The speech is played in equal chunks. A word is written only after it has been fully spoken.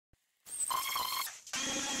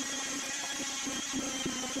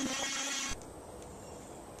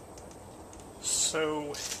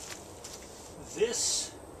So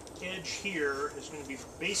this edge here is going to be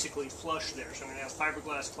basically flush there. So I'm going to have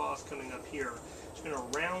fiberglass cloth coming up here. It's going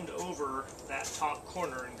to round over that top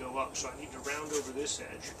corner and go up. So I need to round over this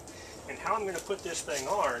edge. And how I'm going to put this thing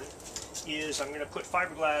on is I'm going to put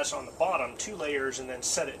fiberglass on the bottom, 2 layers, and then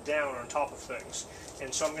set it down on top of things.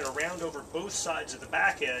 And so I'm going to round over both sides of the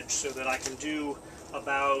back edge so that I can do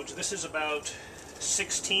about, this is about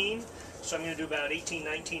 16, so I'm going to do about 18,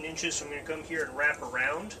 19 inches. So I'm going to come here and wrap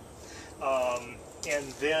around.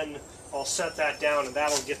 And then I'll set that down, and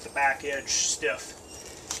that'll get the back edge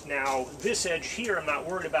stiff. Now, this edge here I'm not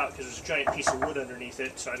worried about because there's a giant piece of wood underneath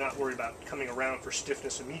it, so I'm not worried about coming around for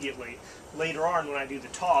stiffness immediately. Later on, when I do the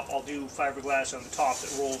top, I'll do fiberglass on the top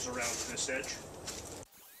that rolls around to this edge.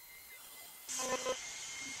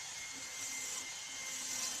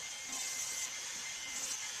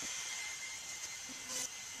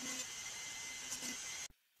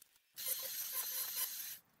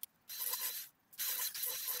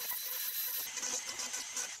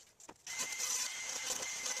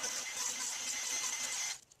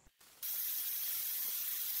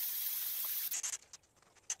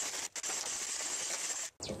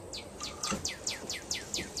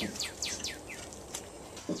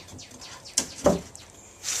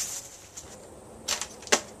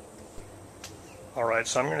 Alright,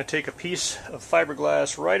 so I'm going to take a piece of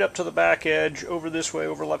fiberglass right up to the back edge, over this way,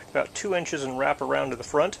 overlapping about 2 inches, and wrap around to the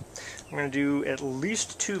front. I'm going to do at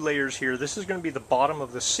least 2 layers here. This is going to be the bottom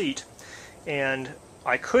of the seat, and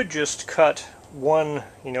I could just cut one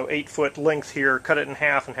 8-foot length here, cut it in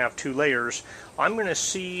half and have 2 layers. I'm going to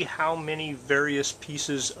see how many various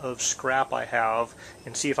pieces of scrap I have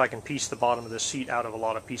and see if I can piece the bottom of the seat out of a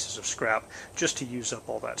lot of pieces of scrap just to use up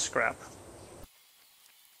all that scrap.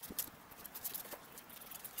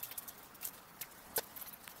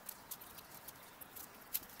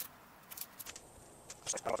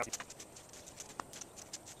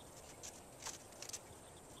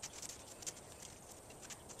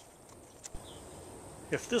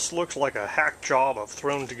 If this looks like a hack job of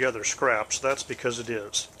thrown together scraps, that's because it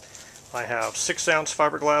is. I have 6-ounce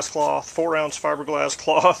fiberglass cloth, 4-ounce fiberglass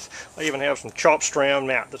cloth. I even have some chop strand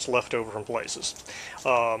mat that's left over from places.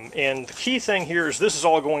 And the key thing here is this is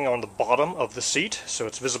all going on the bottom of the seat, so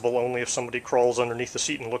it's visible only if somebody crawls underneath the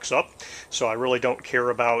seat and looks up. So I really don't care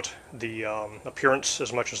about the appearance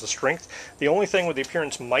as much as the strength. The only thing with the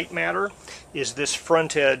appearance might matter is this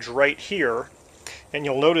front edge right here. And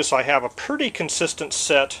you'll notice I have a pretty consistent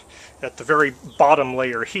set at the very bottom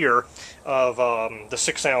layer here of the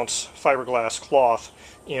 6-ounce fiberglass cloth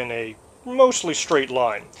in a mostly straight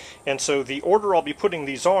line. And so the order I'll be putting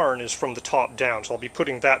these on is from the top down. So I'll be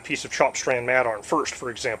putting that piece of chop strand mat on first,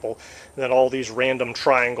 for example. And then all these random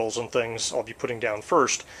triangles and things I'll be putting down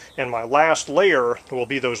first. And my last layer will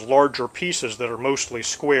be those larger pieces that are mostly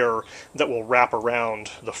square that will wrap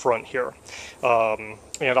around the front here.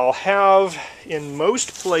 And I'll have, in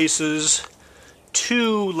most places,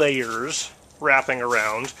 2 layers wrapping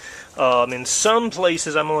around. In some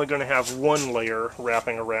places I'm only going to have 1 layer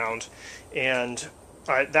wrapping around, and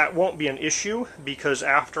that won't be an issue because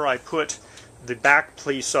after I put the back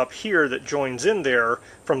piece up here that joins in there,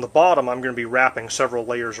 from the bottom I'm going to be wrapping several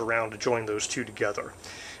layers around to join those 2 together.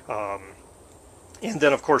 And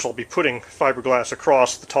then of course I'll be putting fiberglass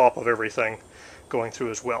across the top of everything going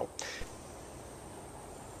through as well.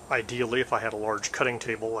 Ideally, if I had a large cutting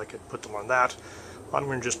table, I could put them on that. I'm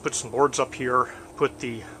going to just put some boards up here, put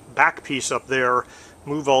the back piece up there,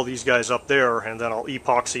 move all these guys up there, and then I'll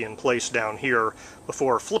epoxy in place down here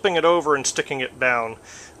before flipping it over and sticking it down,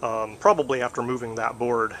 probably after moving that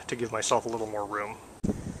board to give myself a little more room.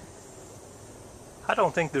 I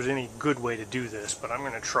don't think there's any good way to do this, but I'm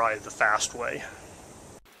going to try the fast way.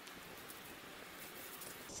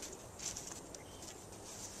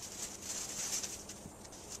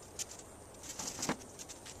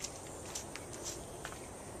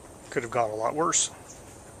 Could have gone a lot worse.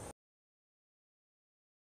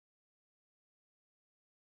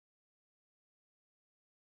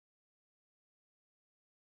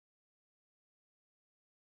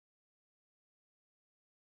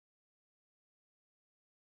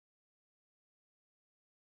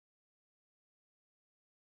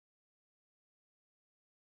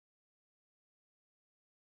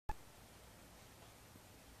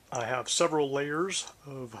 I have several layers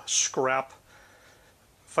of scrap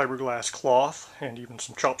fiberglass cloth and even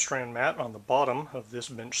some chop strand mat on the bottom of this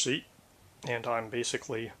bench seat, and I'm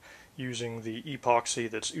basically using the epoxy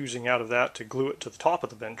that's oozing out of that to glue it to the top of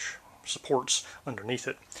the bench supports underneath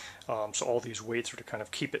it. So all these weights are to kind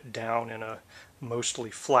of keep it down in a mostly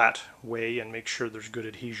flat way and make sure there's good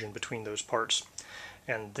adhesion between those parts.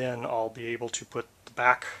 and then I'll be able to put the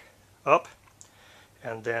back up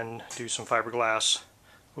and then do some fiberglass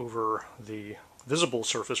over the visible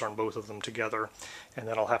surface on both of them together, and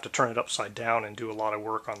then I'll have to turn it upside down and do a lot of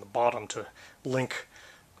work on the bottom to link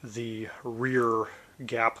the rear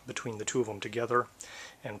gap between the two of them together,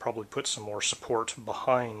 and probably put some more support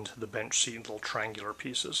behind the bench seat, little triangular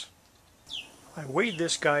pieces. I weighed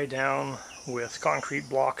this guy down with concrete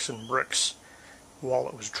blocks and bricks while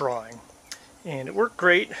it was drying, and it worked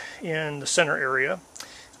great in the center area,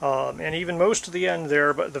 and even most of the end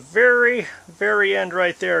there, but the very end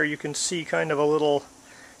right there you can see kind of a little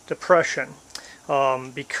depression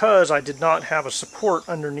because I did not have a support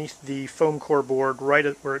underneath the foam core board right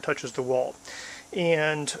at where it touches the wall.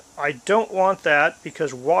 And I don't want that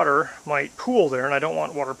because water might pool there, and I don't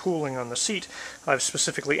want water pooling on the seat. I've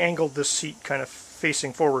specifically angled this seat kind of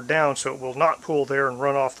facing forward down so it will not pool there and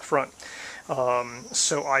run off the front.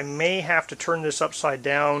 So I may have to turn this upside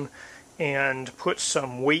down and put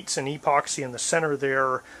some weights and epoxy in the center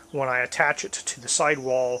there when I attach it to the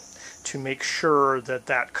sidewall to make sure that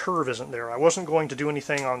that curve isn't there. I wasn't going to do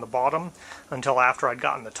anything on the bottom until after I'd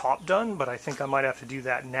gotten the top done, but I think I might have to do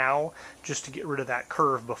that now just to get rid of that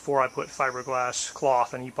curve before I put fiberglass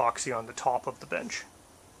cloth and epoxy on the top of the bench.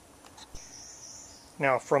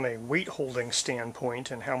 Now, from a weight holding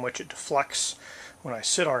standpoint and how much it deflects when I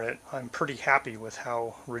sit on it, I'm pretty happy with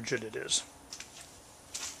how rigid it is.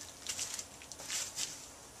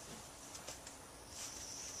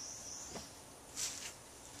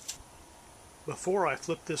 Before I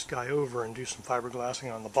flip this guy over and do some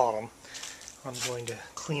fiberglassing on the bottom, I'm going to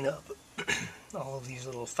clean up all of these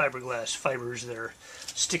little fiberglass fibers that are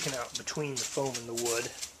sticking out between the foam and the wood.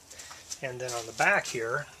 And then on the back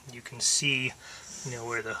here, you can see,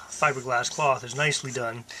 where the fiberglass cloth is nicely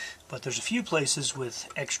done, but there's a few places with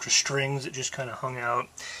extra strings that just kind of hung out,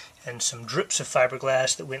 and some drips of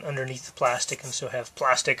fiberglass that went underneath the plastic and so have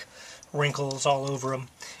plastic wrinkles all over them.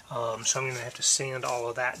 So I'm going to have to sand all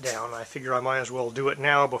of that down. I figure I might as well do it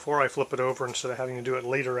now before I flip it over instead of having to do it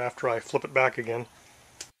later after I flip it back again.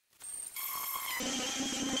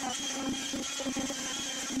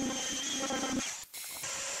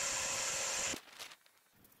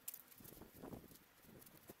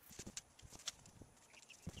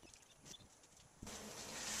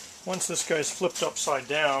 Once this guy's flipped upside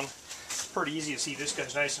down, it's pretty easy to see this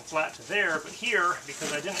guy's nice and flat to there, but here,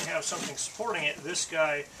 because I didn't have something supporting it, this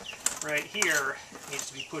guy right here needs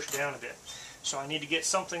to be pushed down a bit. So I need to get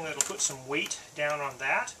something that'll put some weight down on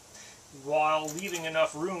that while leaving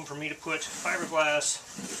enough room for me to put fiberglass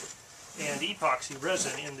and epoxy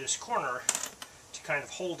resin in this corner to kind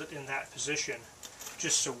of hold it in that position,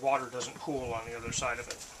 just so water doesn't pool on the other side of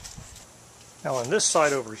it. Now on this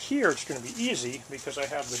side over here, it's going to be easy because I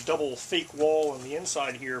have the double fake wall on the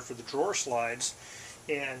inside here for the drawer slides,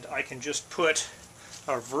 and I can just put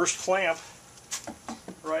a reverse clamp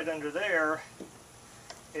right under there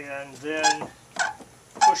and then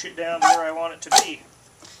push it down to where I want it to be.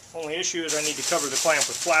 Only issue is I need to cover the clamp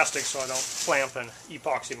with plastic so I don't clamp and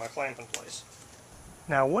epoxy my clamp in place.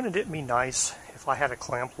 Now, wouldn't it be nice if I had a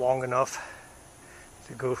clamp long enough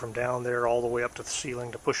to go from down there all the way up to the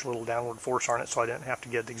ceiling to push a little downward force on it so I didn't have to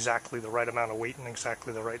get exactly the right amount of weight in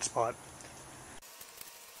exactly the right spot?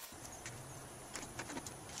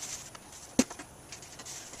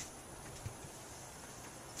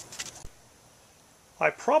 I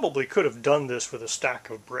probably could have done this with a stack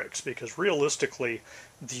of bricks because realistically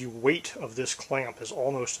the weight of this clamp is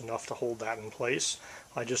almost enough to hold that in place.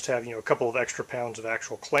 I just have, a couple of extra pounds of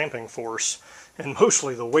actual clamping force, and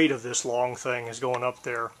mostly the weight of this long thing is going up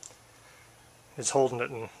there. It's holding it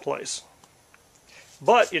in place.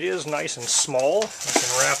 But it is nice and small. I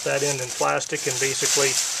can wrap that in plastic and basically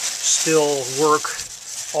still work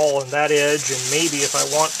all on that edge, and maybe if I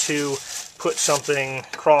want to put something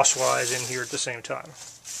crosswise in here at the same time.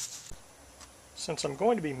 Since I'm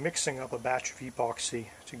going to be mixing up a batch of epoxy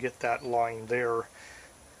to get that line there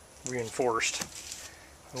reinforced,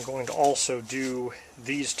 I'm going to also do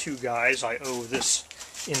these two guys. I owe this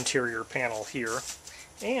interior panel here,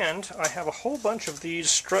 and I have a whole bunch of these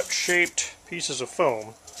strut-shaped pieces of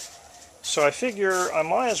foam, so I figure I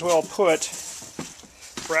might as well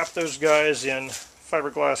wrap those guys in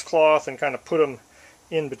fiberglass cloth and kind of put them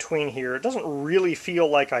in between here. It doesn't really feel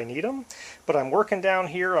like I need them, but I'm working down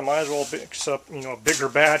here. I might as well mix up, a bigger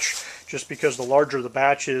batch, just because the larger the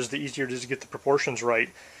batch is, the easier it is to get the proportions right.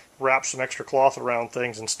 Wrap some extra cloth around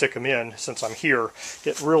things and stick them in. Since I'm here,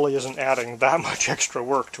 it really isn't adding that much extra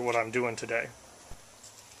work to what I'm doing today.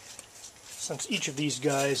 Since each of these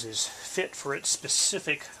guys is fit for its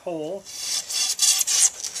specific hole,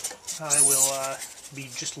 I will be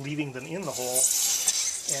just leaving them in the hole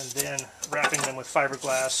and then wrapping them with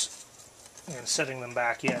fiberglass and setting them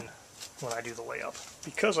back in when I do the layup.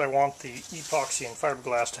 Because I want the epoxy and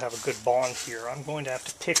fiberglass to have a good bond here, I'm going to have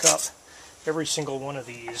to pick up every single one of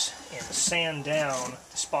these and sand down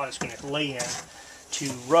the spot it's going to lay in to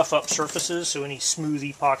rough up surfaces, so any smooth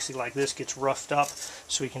epoxy like this gets roughed up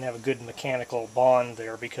so we can have a good mechanical bond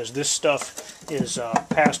there, because this stuff is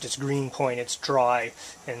past its green point, it's dry,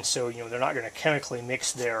 and so they're not going to chemically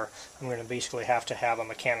mix there. I'm going to basically have to have a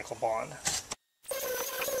mechanical bond.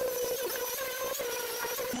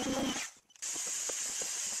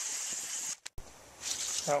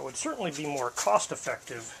 Now, it would certainly be more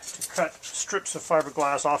cost-effective to cut strips of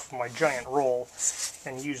fiberglass off of my giant roll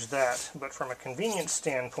and use that, but from a convenience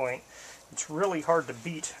standpoint, it's really hard to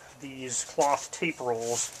beat these cloth tape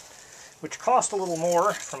rolls, which cost a little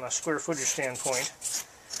more from a square footage standpoint,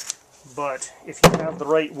 but if you have the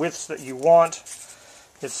right widths that you want,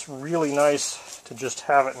 it's really nice to just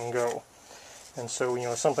have it and go. And so,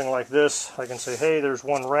 something like this, I can say, hey, there's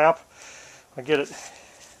one wrap, I get it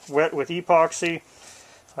wet with epoxy,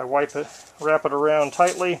 I wipe it, wrap it around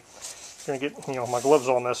tightly. Gonna get, my gloves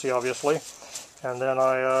all messy, obviously, and then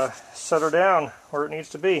I set her down where it needs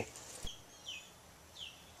to be.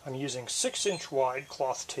 I'm using 6-inch wide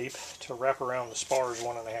cloth tape to wrap around the spars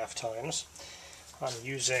 1.5 times. I'm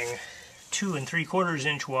using 2 3/4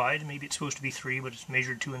 inch wide, maybe it's supposed to be 3, but it's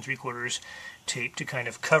measured 2 3/4 tape to kind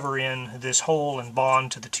of cover in this hole and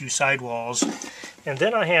bond to the two side walls. And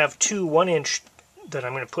then I have 2 1-inch that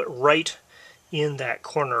I'm going to put right in that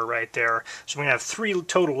corner right there. So I'm going to have 3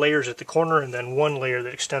 total layers at the corner and then 1 layer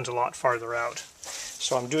that extends a lot farther out.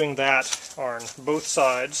 So I'm doing that on both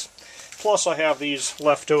sides. Plus I have these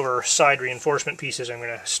leftover side reinforcement pieces I'm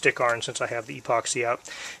going to stick on since I have the epoxy out.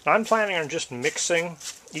 Now I'm planning on just mixing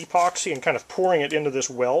epoxy and kind of pouring it into this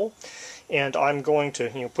well. And I'm going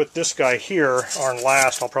to put this guy here on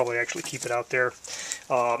last. I'll probably actually keep it out there.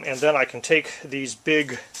 And then I can take these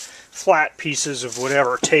big flat pieces of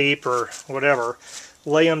whatever, tape or whatever,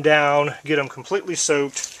 lay them down, get them completely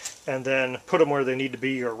soaked, and then put them where they need to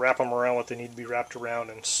be or wrap them around what they need to be wrapped around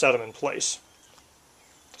and set them in place.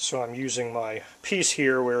 So I'm using my piece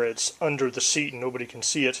here where it's under the seat and nobody can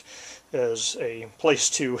see it as a place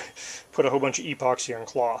to put a whole bunch of epoxy on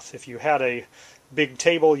cloth. If you had a big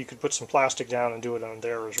table, you could put some plastic down and do it on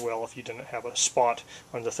there as well if you didn't have a spot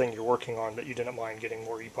on the thing you're working on that you didn't mind getting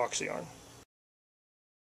more epoxy on.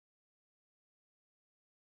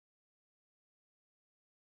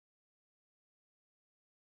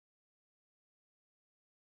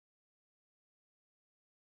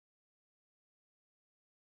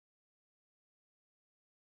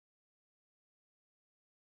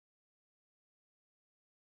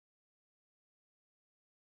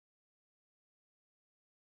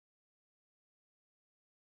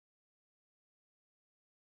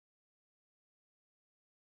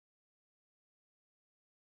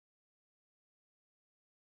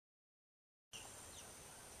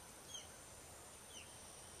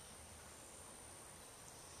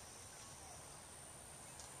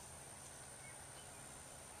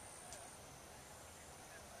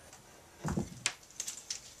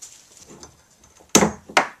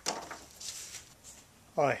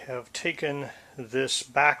 I have taken this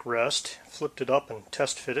backrest, flipped it up and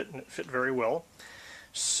test fit it, and it fit very well.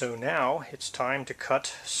 So now it's time to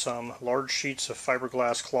cut some large sheets of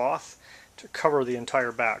fiberglass cloth to cover the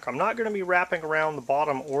entire back. I'm not going to be wrapping around the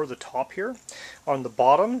bottom or the top here. On the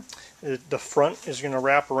bottom, the front is going to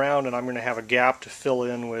wrap around and I'm going to have a gap to fill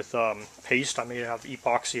in with paste. I may have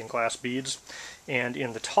epoxy and glass beads. And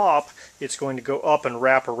in the top, it's going to go up and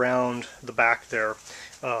wrap around the back there.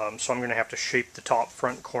 So I'm going to have to shape the top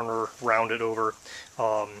front corner, round it over,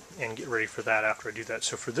 and get ready for that after I do that.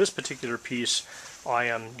 So for this particular piece, I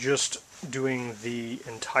am just doing the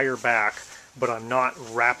entire back, but I'm not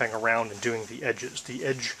wrapping around and doing the edges. The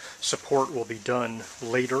edge support will be done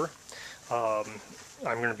later. I'm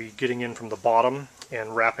going to be getting in from the bottom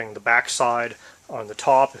and wrapping the back side on the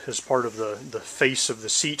top as part of the face of the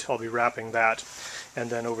seat. I'll be wrapping that,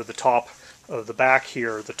 and then over the top of the back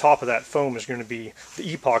here, the top of that foam is going to be,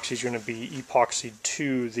 the epoxy is going to be epoxied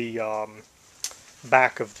to the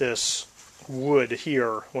back of this wood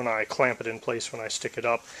here when I clamp it in place when I stick it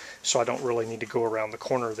up, so I don't really need to go around the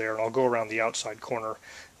corner there, and I'll go around the outside corner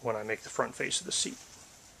when I make the front face of the seat.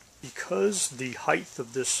 Because the height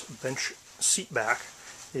of this bench seat back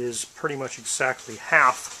is pretty much exactly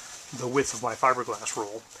half the width of my fiberglass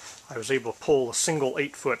roll, I was able to pull a single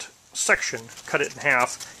 8-foot section, cut it in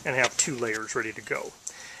half, and have 2 layers ready to go.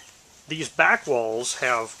 these back walls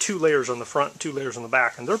have 2 layers on the front, 2 layers on the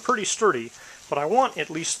back, and they're pretty sturdy, but I want at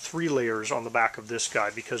least 3 layers on the back of this guy,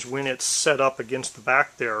 because when it's set up against the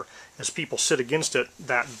back there, as people sit against it,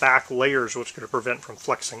 that back layer is what's going to prevent from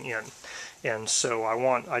flexing in. And so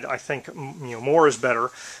I think, you know, more is better.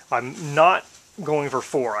 I'm not going for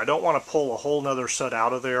 4. I don't want to pull a whole nother set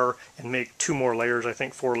out of there and make 2 more layers. I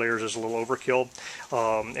think 4 layers is a little overkill.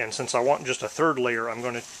 And since I want just a 3rd layer, I'm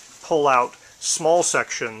going to pull out small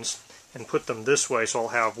sections and put them this way, so I'll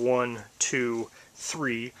have 1, 2,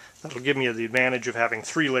 3. That'll give me the advantage of having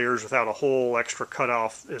 3 layers without a whole extra cut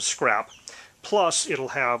off as scrap. Plus, it'll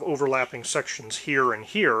have overlapping sections here and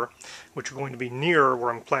here, which are going to be near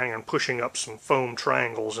where I'm planning on pushing up some foam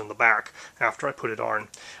triangles in the back after I put it on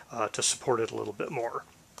to support it a little bit more.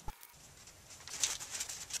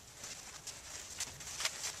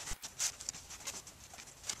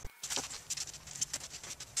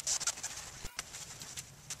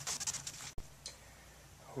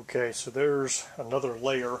 Okay, so there's another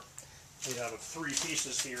layer made out of 3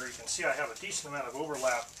 pieces here. You can see I have a decent amount of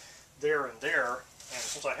overlap there and there, and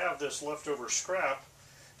since I have this leftover scrap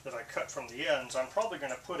that I cut from the ends, I'm probably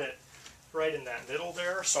going to put it right in that middle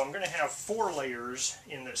there. So I'm going to have 4 layers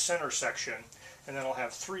in the center section, and then I'll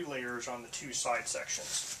have 3 layers on the 2 side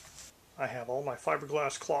sections. I have all my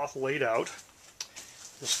fiberglass cloth laid out.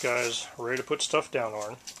 This guy's ready to put stuff down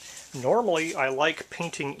on. Normally I like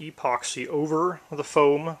painting epoxy over the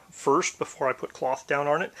foam first before I put cloth down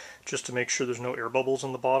on it, just to make sure there's no air bubbles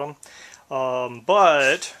in the bottom.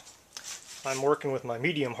 But I'm working with my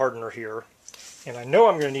medium hardener here, and I know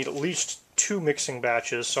I'm going to need at least 2 mixing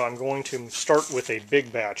batches, so I'm going to start with a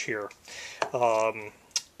big batch here.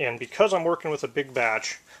 And because I'm working with a big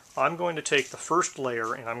batch, I'm going to take the first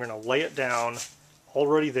layer and I'm going to lay it down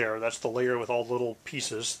already there. That's the layer with all the little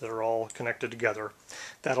pieces that are all connected together.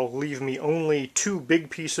 That'll leave me only 2 big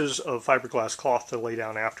pieces of fiberglass cloth to lay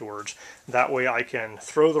down afterwards. That way I can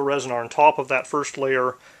throw the resin on top of that first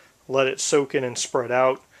layer, let it soak in and spread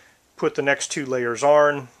out, put the next 2 layers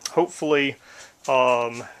on, hopefully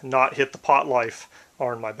not hit the pot life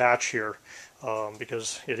on my batch here,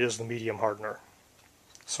 because it is the medium hardener.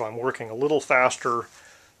 So I'm working a little faster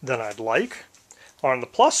than I'd like. On the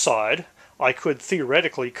plus side, I could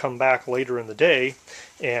theoretically come back later in the day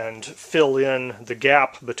and fill in the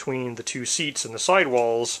gap between the 2 seats and the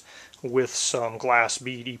sidewalls with some glass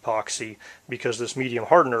bead epoxy, because this medium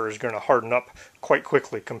hardener is going to harden up quite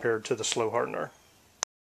quickly compared to the slow hardener.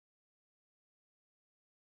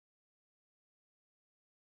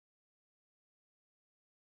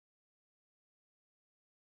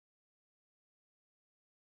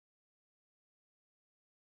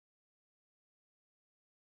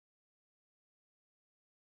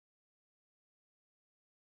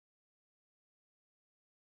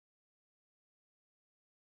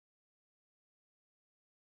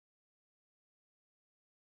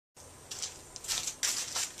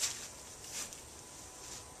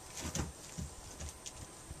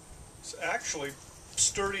 It's actually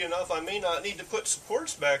sturdy enough I may not need to put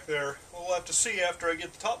supports back there. We'll have to see after I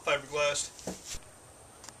get the top fiberglassed.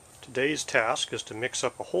 Today's task is to mix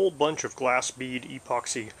up a whole bunch of glass bead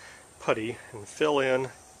epoxy putty and fill in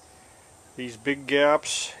these big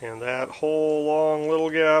gaps and that whole long little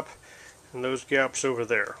gap and those gaps over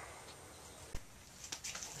there.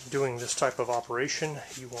 Doing this type of operation,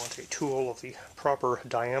 you want a tool of the proper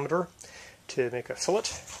diameter to make a fillet.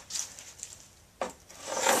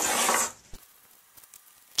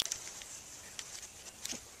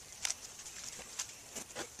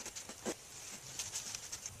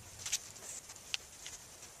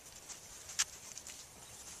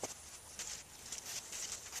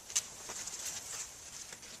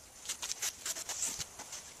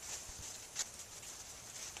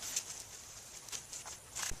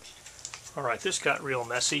 Alright, this got real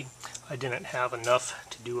messy. I didn't have enough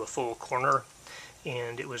to do a full corner,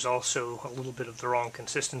 and it was also a little bit of the wrong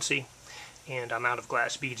consistency, and I'm out of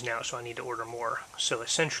glass beads now, so I need to order more. So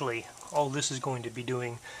essentially all this is going to be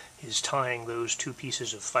doing is tying those 2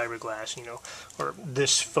 pieces of fiberglass, you know, or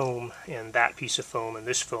this foam and that piece of foam and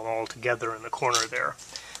this foam all together in the corner there,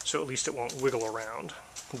 so at least it won't wiggle around.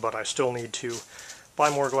 But I still need to buy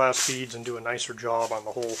more glass beads and do a nicer job on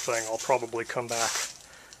the whole thing. I'll probably come back,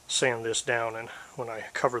 sand this down, and when I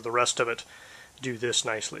cover the rest of it, do this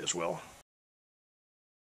nicely as well.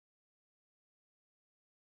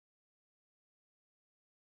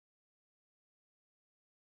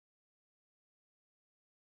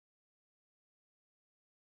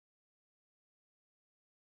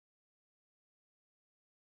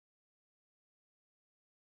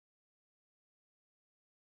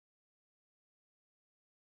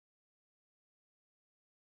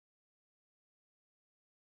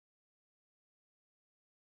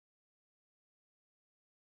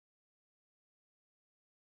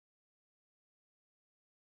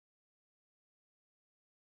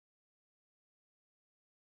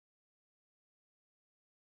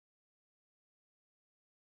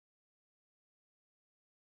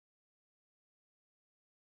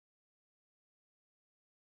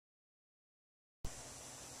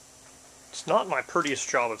 It's not my prettiest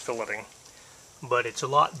job of filleting, but it's a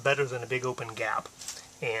lot better than a big open gap.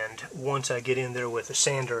 And once I get in there with a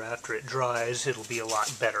sander after it dries, it'll be a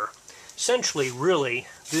lot better. Essentially, really,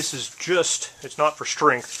 this is just, it's not for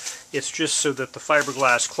strength, it's just so that the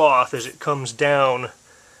fiberglass cloth, as it comes down,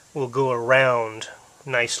 will go around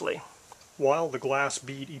nicely. While the glass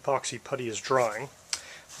bead epoxy putty is drying,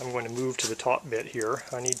 I'm going to move to the top bit here.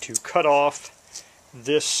 I need to cut off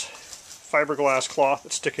this fiberglass cloth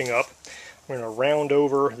that's sticking up. I'm going to round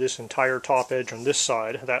over this entire top edge on this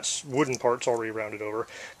side. That's wooden part's already rounded over.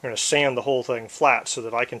 I'm going to sand the whole thing flat so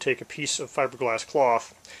that I can take a piece of fiberglass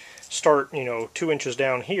cloth, start 2 inches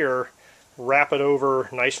down here, wrap it over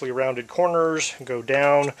nicely rounded corners, go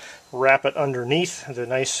down, wrap it underneath the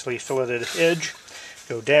nicely filleted edge,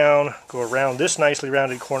 go down, go around this nicely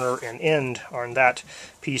rounded corner, and end on that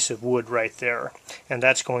piece of wood right there. And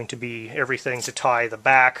that's going to be everything to tie the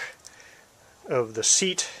back of the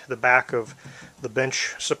seat, the back of the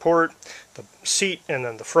bench support, the seat, and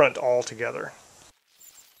then the front all together.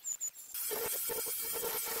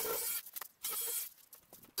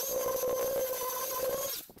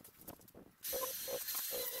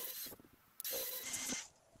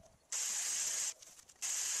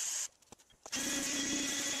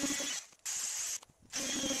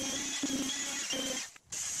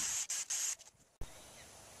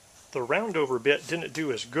 The round over bit didn't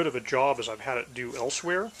do as good of a job as I've had it do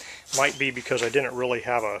elsewhere. Might be because I didn't really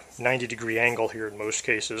have a 90-degree angle here in most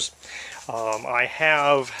cases. I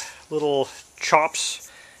have little chops,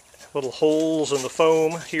 little holes in the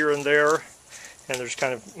foam here and there, and there's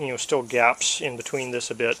kind of still gaps in between this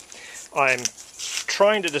a bit. I'm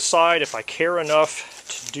trying to decide if I care enough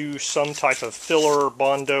to do some type of filler,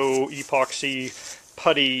 Bondo, epoxy,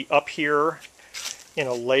 putty up here in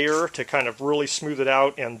a layer to kind of really smooth it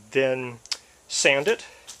out and then sand it,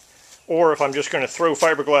 or if I'm just going to throw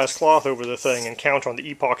fiberglass cloth over the thing and count on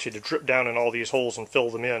the epoxy to drip down in all these holes and fill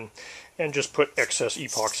them in and just put excess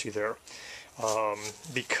epoxy there.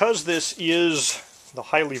 Because this is the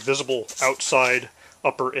highly visible outside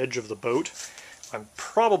upper edge of the boat, I'm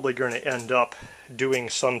probably going to end up doing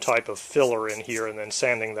some type of filler in here and then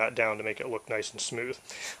sanding that down to make it look nice and smooth.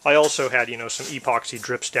 I also had, some epoxy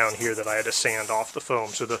drips down here that I had to sand off the foam.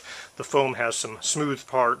 So the foam has some smooth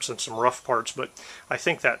parts and some rough parts, but I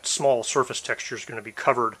think that small surface texture is going to be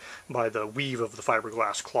covered by the weave of the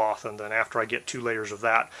fiberglass cloth, and then after I get 2 layers of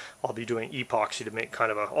that, I'll be doing epoxy to make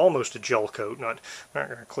kind of almost a gel coat. I'm not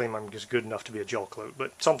going to claim I'm just good enough to be a gel coat,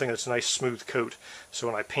 but something that's a nice smooth coat, so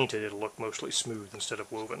when I paint it, it'll look mostly smooth instead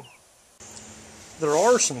of woven. There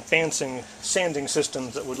are some fancy sanding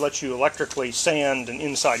systems that would let you electrically sand an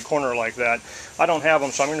inside corner like that. I don't have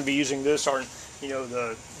them, so I'm going to be using this on,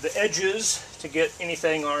 the edges to get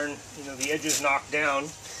anything on, the edges knocked down,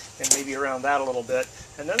 and maybe around that a little bit.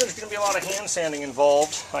 And then there's going to be a lot of hand sanding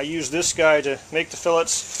involved. I use this guy to make the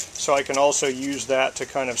fillets, so I can also use that to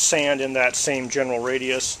kind of sand in that same general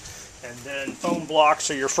radius. And then foam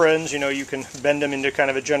blocks are your friends. You can bend them into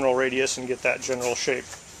kind of a general radius and get that general shape.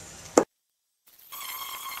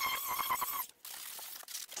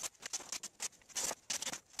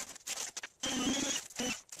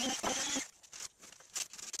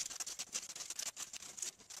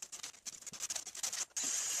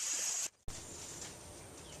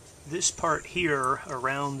 This part here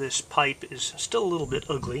around this pipe is still a little bit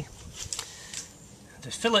ugly.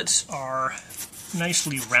 The fillets are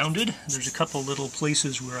nicely rounded. There's a couple little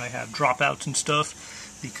places where I have dropouts and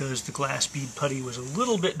stuff because the glass bead putty was a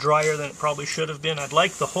little bit drier than it probably should have been. I'd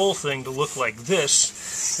like the whole thing to look like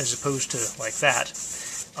this as opposed to like that.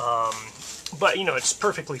 But it's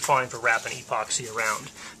perfectly fine for wrapping epoxy around.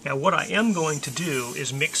 Now what I am going to do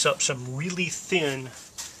is mix up some really thin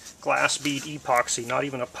glass bead epoxy, not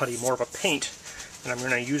even a putty, more of a paint, and I'm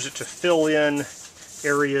going to use it to fill in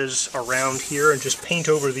areas around here and just paint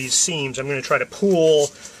over these seams. I'm going to try to pool,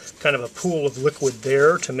 kind of a pool of liquid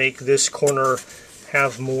there to make this corner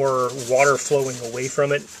have more water flowing away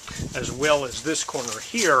from it, as well as this corner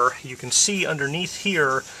here. You can see underneath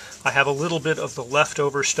here I have a little bit of the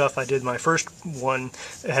leftover stuff I did my first one.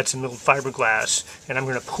 It had some little fiberglass, and I'm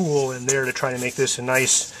going to pool in there to try to make this a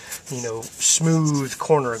nice, smooth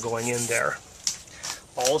corner going in there.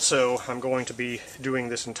 Also, I'm going to be doing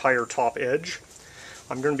this entire top edge.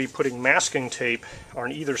 I'm going to be putting masking tape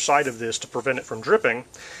on either side of this to prevent it from dripping.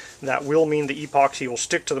 That will mean the epoxy will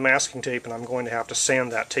stick to the masking tape, and I'm going to have to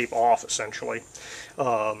sand that tape off, essentially.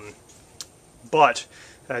 But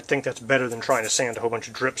I think that's better than trying to sand a whole bunch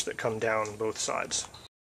of drips that come down both sides.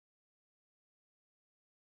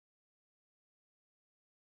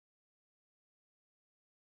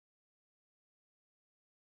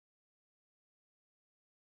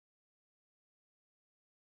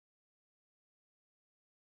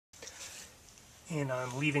 and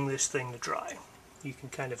I'm leaving this thing to dry. You can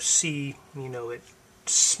kind of see, you know, it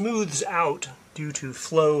smooths out due to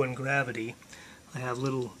flow and gravity. I have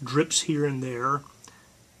little drips here and there,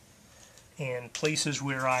 and places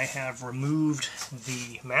where I have removed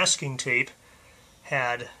the masking tape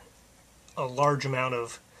had a large amount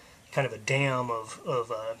of kind of a dam of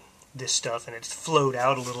this stuff, and it's flowed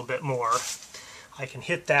out a little bit more. I can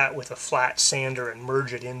hit that with a flat sander and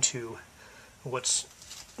merge it into what's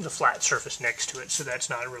the flat surface next to it, so that's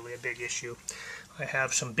not really a big issue. I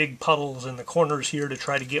have some big puddles in the corners here to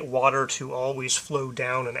try to get water to always flow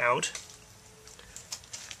down and out.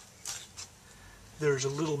 There's a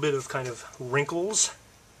little bit of kind of wrinkles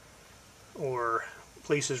or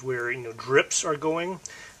places where, you know, drips are going,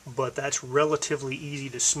 but that's relatively easy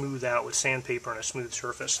to smooth out with sandpaper on a smooth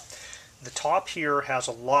surface. The top here has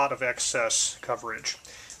a lot of excess coverage.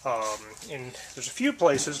 And there's a few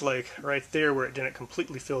places, like right there, where it didn't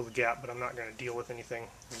completely fill the gap, but I'm not going to deal with anything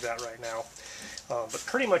like that right now. But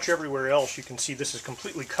pretty much everywhere else, you can see this is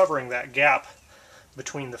completely covering that gap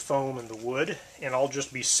between the foam and the wood, and I'll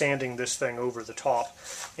just be sanding this thing over the top.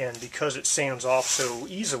 And because it sands off so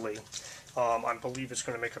easily, I believe it's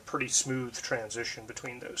going to make a pretty smooth transition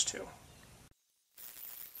between those two.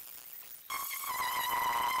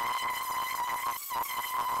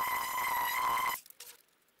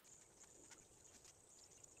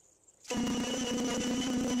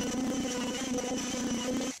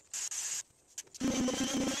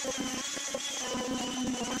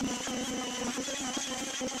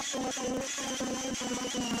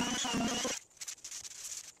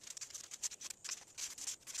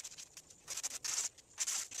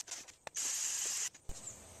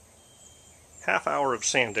 Half hour of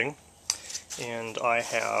sanding, and I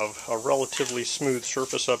have a relatively smooth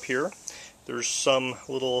surface up here. There's some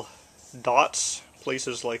little dots,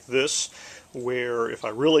 places like this, where if I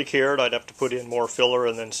really cared I'd have to put in more filler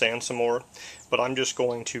and then sand some more, but I'm just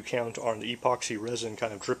going to count on the epoxy resin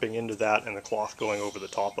kind of dripping into that and the cloth going over the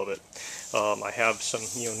top of it. I have some,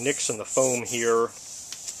 you know, nicks in the foam here,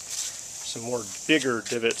 some more bigger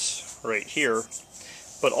divots right here.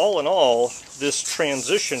 But all in all, this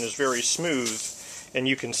transition is very smooth, and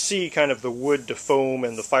you can see kind of the wood to foam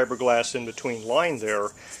and the fiberglass in between line there,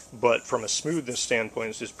 but from a smoothness standpoint,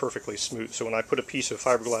 it's just perfectly smooth. So when I put a piece of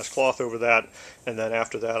fiberglass cloth over that, and then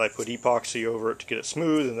after that I put epoxy over it to get it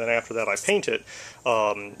smooth, and then after that I paint it,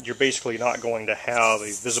 you're basically not going to have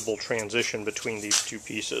a visible transition between these two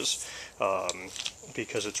pieces,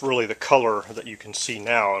 because it's really the color that you can see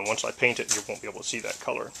now, and once I paint it, you won't be able to see that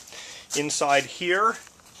color. Inside here,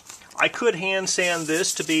 I could hand sand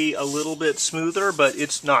this to be a little bit smoother, but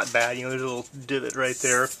it's not bad. You know, there's a little divot right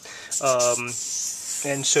there.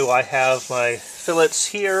 And so I have my fillets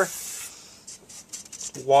here.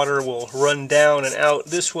 Water will run down and out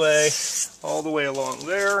this way, all the way along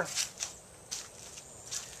there.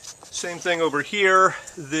 Same thing over here.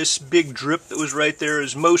 This big drip that was right there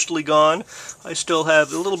is mostly gone. I still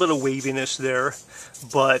have a little bit of waviness there,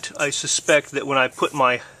 but I suspect that when I put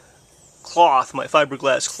my cloth, my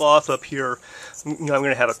fiberglass cloth up here, you know, I'm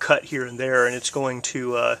going to have a cut here and there, and it's going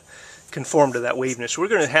to conform to that waviness. So we're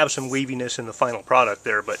going to have some waviness in the final product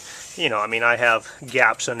there, but, you know, I mean, I have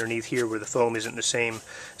gaps underneath here where the foam isn't the same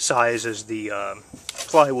size as the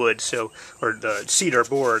plywood, so, or the cedar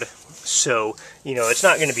board, so, you know, it's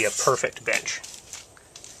not going to be a perfect bench,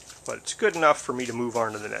 but it's good enough for me to move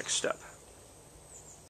on to the next step.